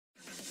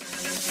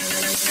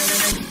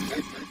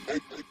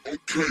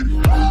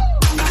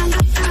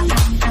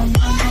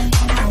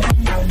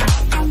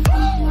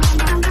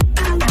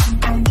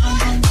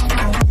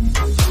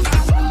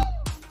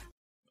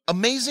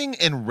Amazing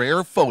and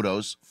rare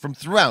photos from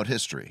throughout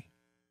history.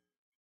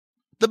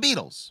 The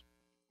Beatles.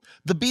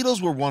 The Beatles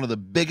were one of the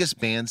biggest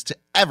bands to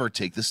ever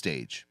take the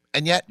stage,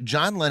 and yet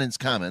John Lennon's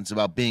comments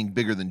about being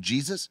bigger than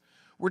Jesus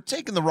were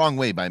taken the wrong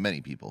way by many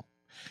people.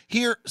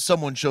 Here,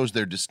 someone shows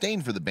their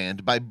disdain for the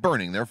band by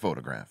burning their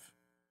photograph.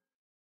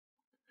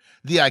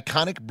 The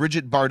iconic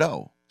Brigitte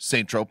Bardot,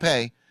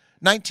 Saint-Tropez,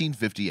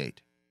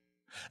 1958.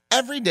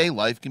 Everyday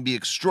life can be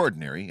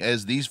extraordinary,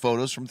 as these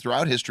photos from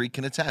throughout history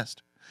can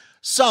attest.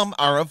 Some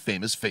are of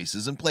famous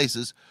faces and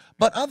places,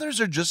 but others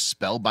are just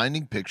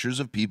spellbinding pictures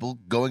of people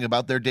going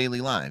about their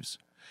daily lives.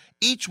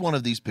 Each one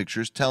of these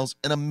pictures tells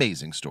an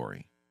amazing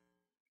story.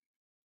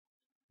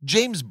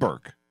 James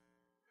Burke.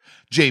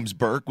 James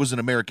Burke was an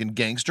American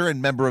gangster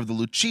and member of the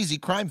Lucchese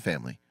crime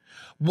family.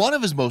 One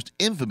of his most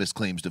infamous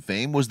claims to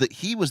fame was that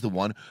he was the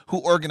one who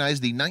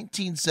organized the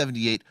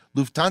 1978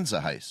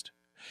 Lufthansa heist.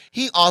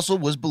 He also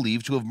was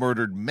believed to have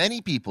murdered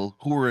many people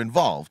who were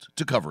involved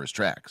to cover his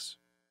tracks.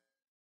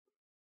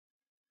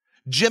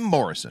 Jim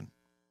Morrison.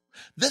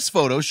 This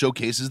photo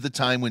showcases the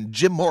time when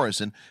Jim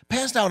Morrison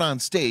passed out on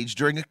stage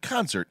during a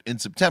concert in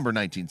September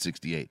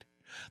 1968.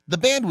 The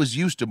band was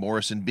used to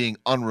Morrison being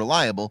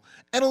unreliable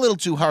and a little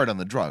too hard on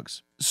the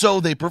drugs, so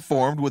they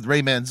performed with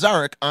Ray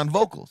Manzarek on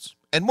vocals,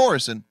 and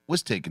Morrison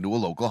was taken to a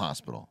local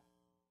hospital.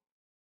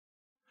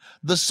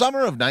 The summer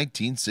of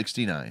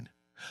 1969.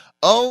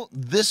 Oh,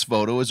 this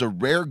photo is a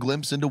rare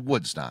glimpse into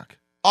Woodstock,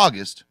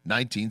 August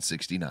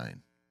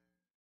 1969.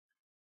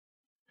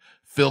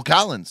 Phil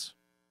Collins.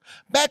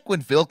 Back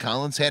when Phil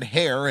Collins had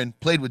hair and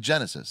played with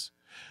Genesis.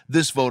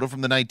 This photo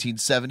from the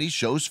 1970s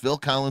shows Phil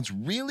Collins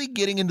really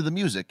getting into the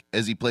music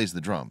as he plays the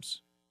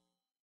drums.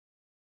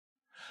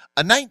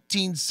 A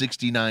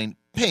 1969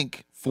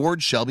 pink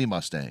Ford Shelby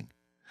Mustang.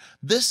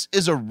 This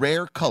is a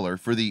rare color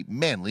for the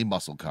manly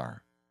muscle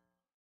car.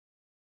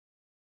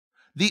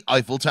 The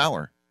Eiffel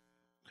Tower.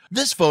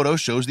 This photo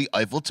shows the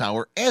Eiffel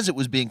Tower as it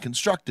was being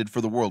constructed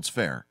for the World's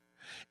Fair.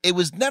 It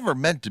was never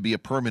meant to be a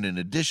permanent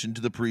addition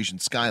to the Parisian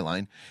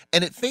skyline,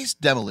 and it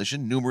faced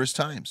demolition numerous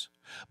times.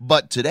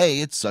 But today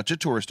it's such a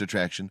tourist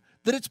attraction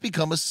that it's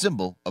become a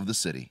symbol of the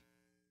city.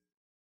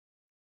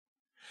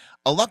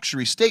 A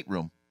luxury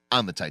stateroom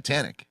on the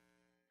Titanic.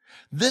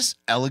 This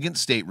elegant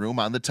stateroom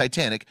on the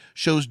Titanic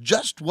shows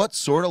just what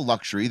sort of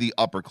luxury the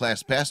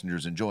upper-class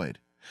passengers enjoyed.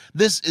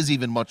 This is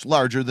even much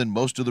larger than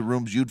most of the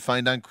rooms you'd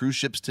find on cruise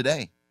ships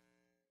today.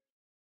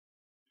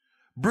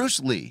 Bruce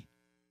Lee.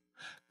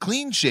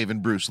 Clean-shaven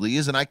Bruce Lee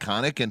is an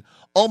iconic and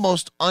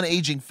almost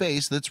unaging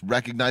face that's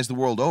recognized the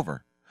world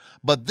over.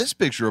 But this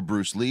picture of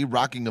Bruce Lee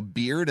rocking a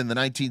beard in the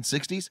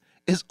 1960s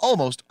is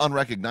almost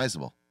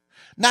unrecognizable.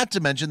 Not to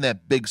mention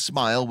that big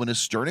smile when his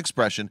stern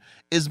expression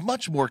is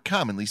much more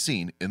commonly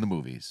seen in the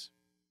movies.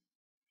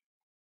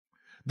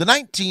 The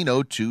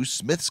 1902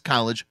 Smith's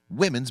College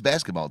women's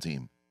basketball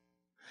team.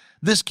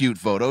 This cute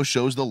photo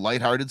shows the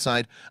lighthearted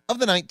side of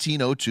the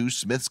 1902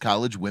 Smith's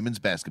College women's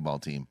basketball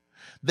team.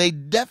 They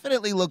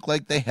definitely look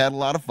like they had a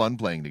lot of fun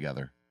playing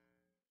together.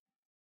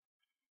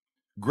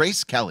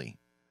 Grace Kelly.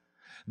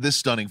 This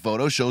stunning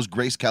photo shows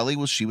Grace Kelly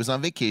while she was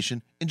on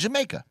vacation in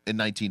Jamaica in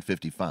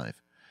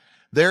 1955.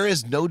 There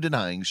is no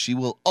denying she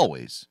will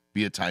always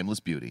be a timeless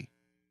beauty.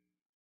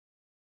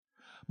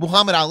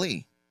 Muhammad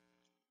Ali.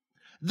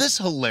 This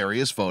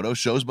hilarious photo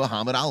shows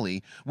Muhammad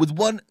Ali with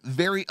one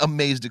very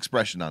amazed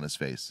expression on his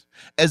face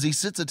as he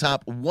sits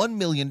atop $1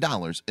 million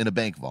in a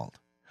bank vault.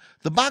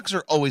 The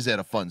boxer always had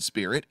a fun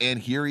spirit, and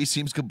here he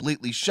seems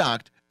completely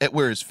shocked at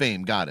where his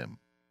fame got him.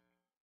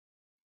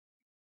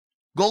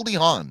 Goldie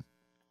Hawn.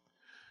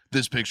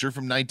 This picture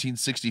from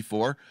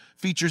 1964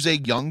 features a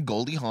young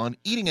Goldie Hawn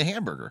eating a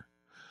hamburger.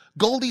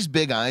 Goldie's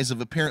big eyes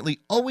have apparently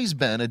always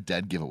been a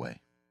dead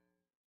giveaway.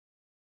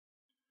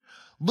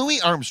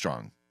 Louis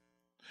Armstrong.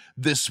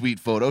 This sweet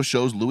photo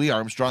shows Louis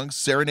Armstrong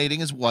serenading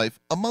his wife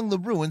among the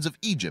ruins of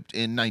Egypt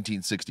in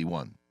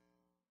 1961.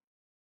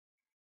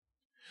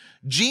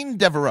 Jean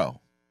Devereaux.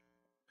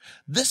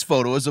 This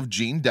photo is of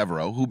Jean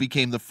Devereaux, who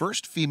became the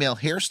first female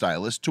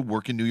hairstylist to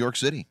work in New York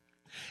City.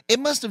 It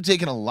must have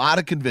taken a lot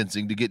of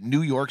convincing to get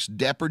New York's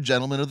dapper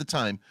gentlemen of the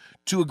time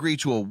to agree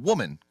to a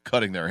woman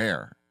cutting their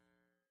hair.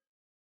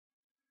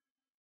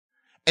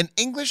 An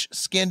English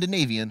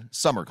Scandinavian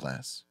summer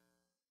class.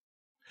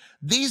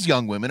 These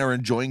young women are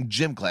enjoying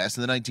gym class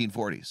in the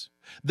 1940s.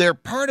 They're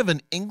part of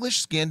an English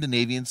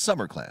Scandinavian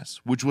summer class,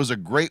 which was a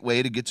great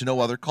way to get to know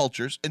other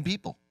cultures and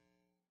people.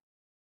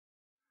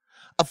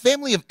 A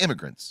family of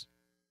immigrants.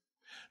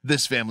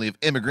 This family of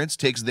immigrants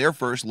takes their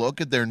first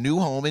look at their new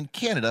home in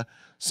Canada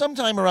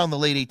sometime around the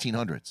late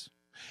 1800s.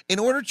 In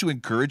order to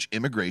encourage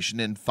immigration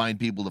and find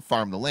people to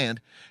farm the land,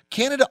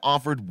 Canada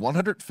offered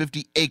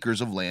 150 acres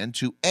of land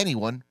to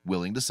anyone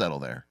willing to settle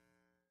there.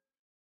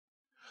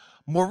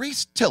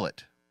 Maurice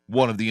Tillett,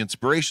 one of the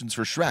inspirations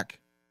for Shrek.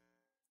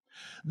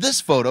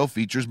 This photo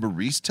features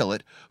Maurice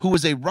Tillett, who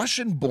was a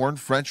Russian-born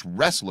French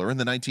wrestler in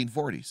the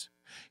 1940s.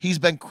 He's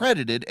been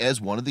credited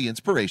as one of the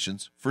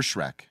inspirations for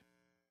Shrek.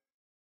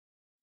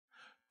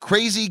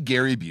 Crazy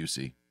Gary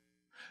Busey.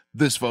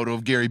 This photo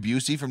of Gary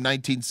Busey from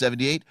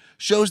 1978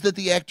 shows that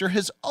the actor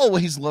has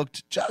always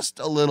looked just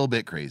a little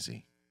bit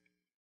crazy.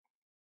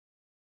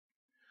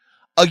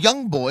 A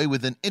young boy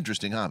with an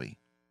interesting hobby.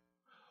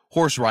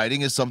 Horse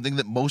riding is something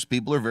that most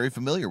people are very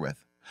familiar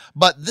with,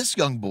 but this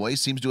young boy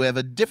seems to have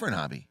a different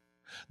hobby.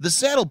 The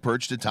saddle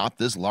perched atop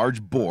this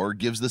large boar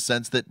gives the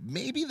sense that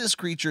maybe this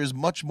creature is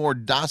much more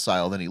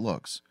docile than he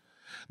looks.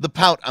 The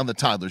pout on the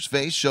toddler's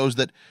face shows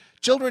that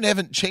children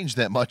haven't changed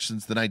that much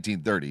since the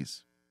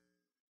 1930s.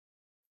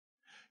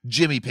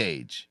 Jimmy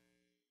Page.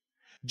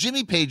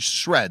 Jimmy Page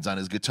shreds on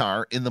his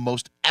guitar in the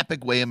most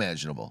epic way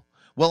imaginable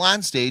while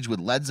on stage with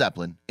Led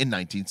Zeppelin in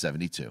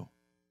 1972.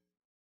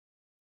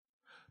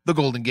 The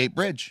Golden Gate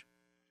Bridge.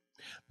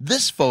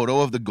 This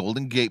photo of the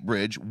Golden Gate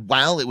Bridge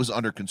while it was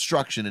under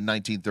construction in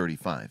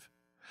 1935.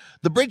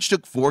 The bridge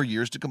took 4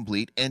 years to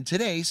complete and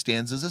today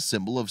stands as a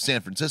symbol of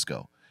San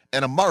Francisco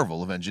and a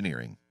marvel of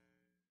engineering.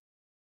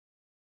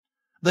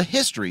 The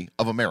history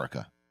of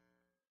America.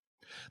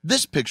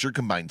 This picture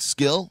combines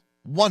skill,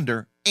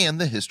 wonder, and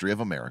the history of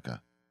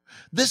America.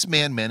 This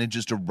man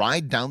manages to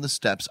ride down the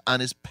steps on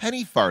his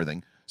penny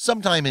farthing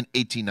sometime in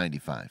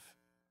 1895.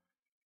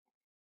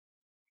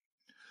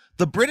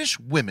 The British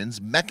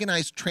Women's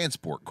Mechanized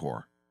Transport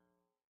Corps.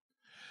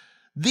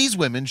 These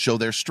women show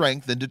their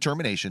strength and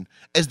determination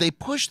as they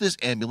push this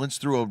ambulance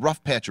through a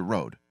rough patch of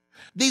road.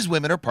 These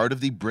women are part of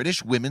the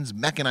British Women's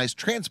Mechanized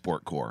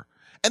Transport Corps,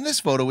 and this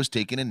photo was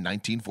taken in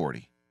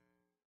 1940.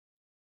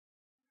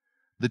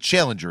 The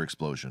Challenger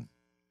explosion.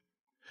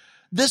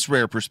 This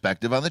rare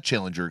perspective on the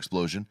Challenger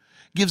explosion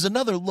gives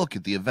another look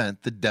at the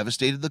event that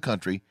devastated the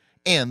country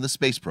and the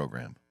space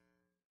program.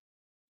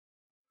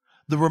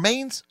 The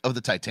remains of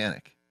the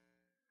Titanic.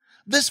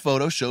 This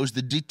photo shows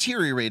the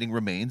deteriorating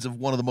remains of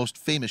one of the most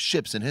famous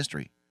ships in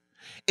history.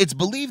 It's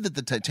believed that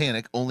the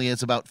Titanic only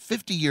has about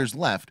 50 years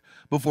left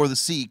before the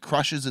sea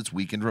crushes its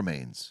weakened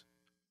remains.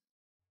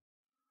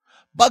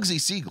 Bugsy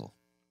Siegel.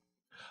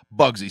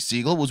 Bugsy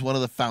Siegel was one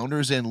of the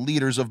founders and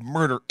leaders of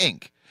Murder,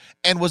 Inc.,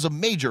 and was a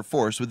major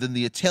force within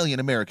the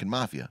Italian-American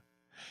mafia.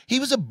 He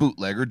was a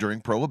bootlegger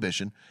during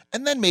Prohibition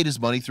and then made his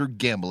money through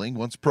gambling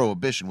once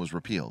Prohibition was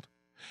repealed.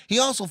 He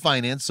also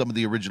financed some of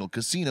the original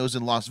casinos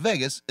in Las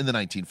Vegas in the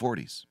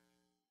 1940s.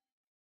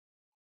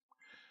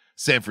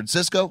 San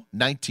Francisco,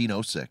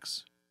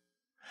 1906.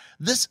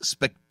 This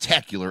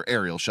spectacular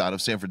aerial shot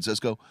of San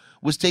Francisco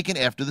was taken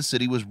after the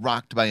city was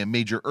rocked by a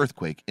major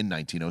earthquake in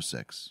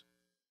 1906.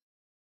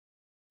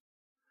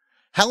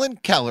 Helen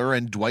Keller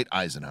and Dwight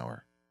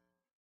Eisenhower.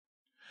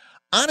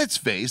 On its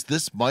face,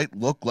 this might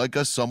look like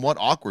a somewhat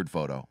awkward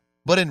photo,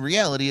 but in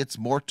reality it's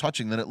more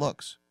touching than it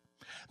looks.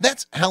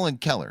 That's Helen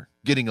Keller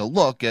getting a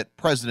look at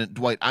President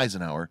Dwight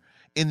Eisenhower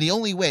in the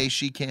only way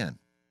she can.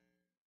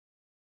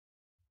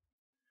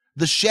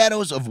 The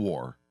Shadows of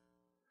War.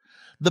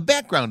 The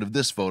background of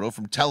this photo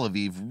from Tel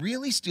Aviv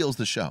really steals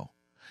the show.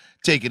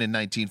 Taken in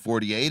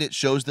 1948, it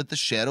shows that the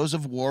shadows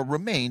of war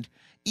remained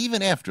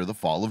even after the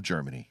fall of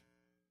Germany.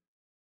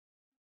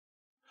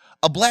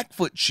 A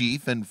Blackfoot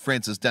Chief and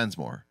Francis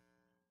Densmore.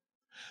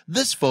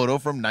 This photo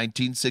from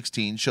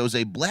 1916 shows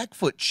a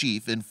Blackfoot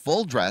chief in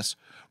full dress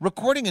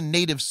recording a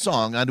native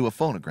song onto a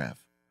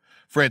phonograph.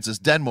 Francis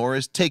Denmore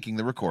is taking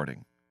the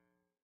recording.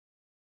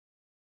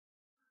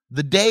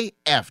 The day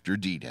after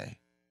D-Day.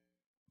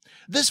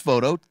 This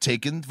photo,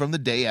 taken from the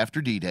day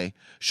after D-Day,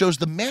 shows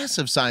the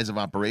massive size of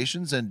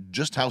operations and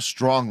just how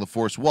strong the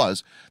force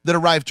was that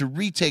arrived to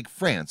retake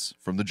France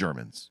from the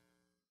Germans.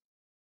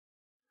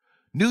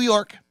 New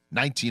York,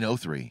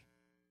 1903.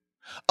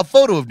 A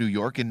photo of New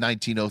York in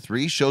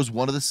 1903 shows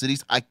one of the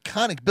city's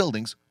iconic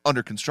buildings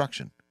under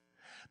construction.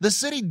 The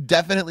city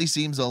definitely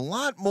seems a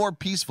lot more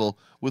peaceful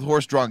with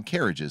horse-drawn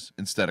carriages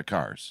instead of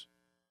cars.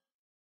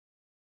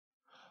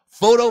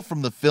 Photo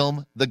from the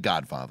film The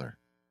Godfather.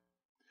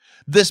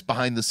 This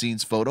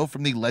behind-the-scenes photo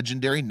from the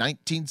legendary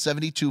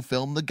 1972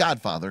 film The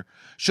Godfather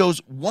shows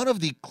one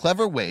of the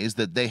clever ways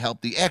that they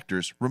help the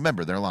actors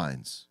remember their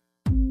lines.